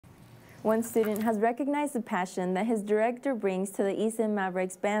One student has recognized the passion that his director brings to the Eastland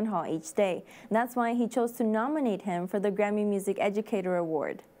Mavericks Band Hall each day. That's why he chose to nominate him for the Grammy Music Educator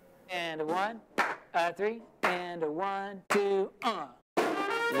Award. And a 1, 3, and a 1, 2,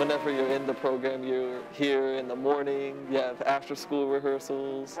 Whenever you're in the program, you're here in the morning, you have after-school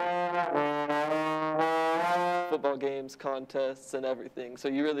rehearsals, football games, contests, and everything. So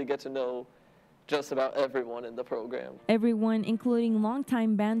you really get to know just about everyone in the program. Everyone, including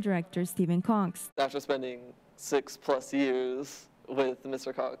longtime band director Stephen Cox. After spending 6+ years with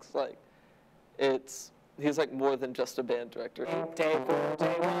Mr. Cox, he's like more than just a band director.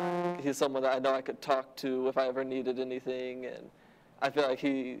 He's someone that I know I could talk to if I ever needed anything, and I feel like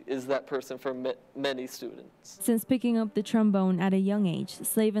he is that person for many students. Since picking up the trombone at a young age,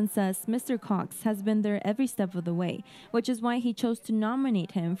 Slavin says Mr. Cox has been there every step of the way, which is why he chose to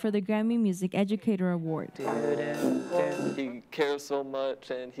nominate him for the Grammy Music Educator Award. He cares so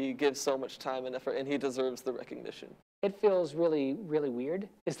much and he gives so much time and effort, and he deserves the recognition. It feels really, really weird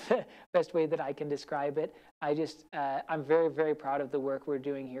is the best way that I can describe it. I'm very, very proud of the work we're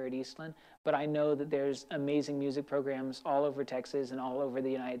doing here at Eastland, but I know that there's amazing music programs all over Texas and all over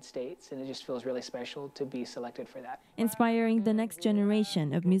the United States, and it just feels really special to be selected for that. Inspiring the next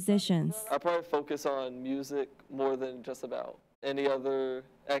generation of musicians. I probably focus on music more than just about any other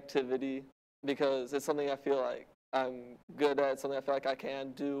activity, because it's something I feel like I'm good at, something I feel like I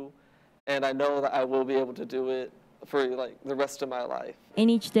can do, and I know that I will be able to do it for the rest of my life.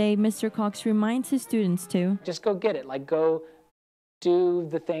 And each day, Mr. Cox reminds his students to just go get it. Go do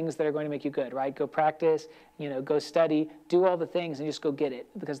the things that are going to make you good, right? Go practice, go study, do all the things and just go get it.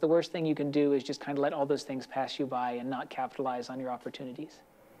 Because the worst thing you can do is just kind of let all those things pass you by and not capitalize on your opportunities.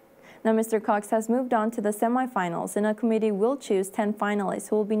 Now, Mr. Cox has moved on to the semifinals, and a committee will choose 10 finalists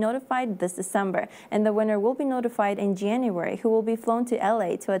who will be notified this December, and the winner will be notified in January, who will be flown to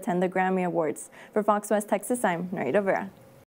LA to attend the Grammy Awards. For Fox West Texas, I'm Narita Vera.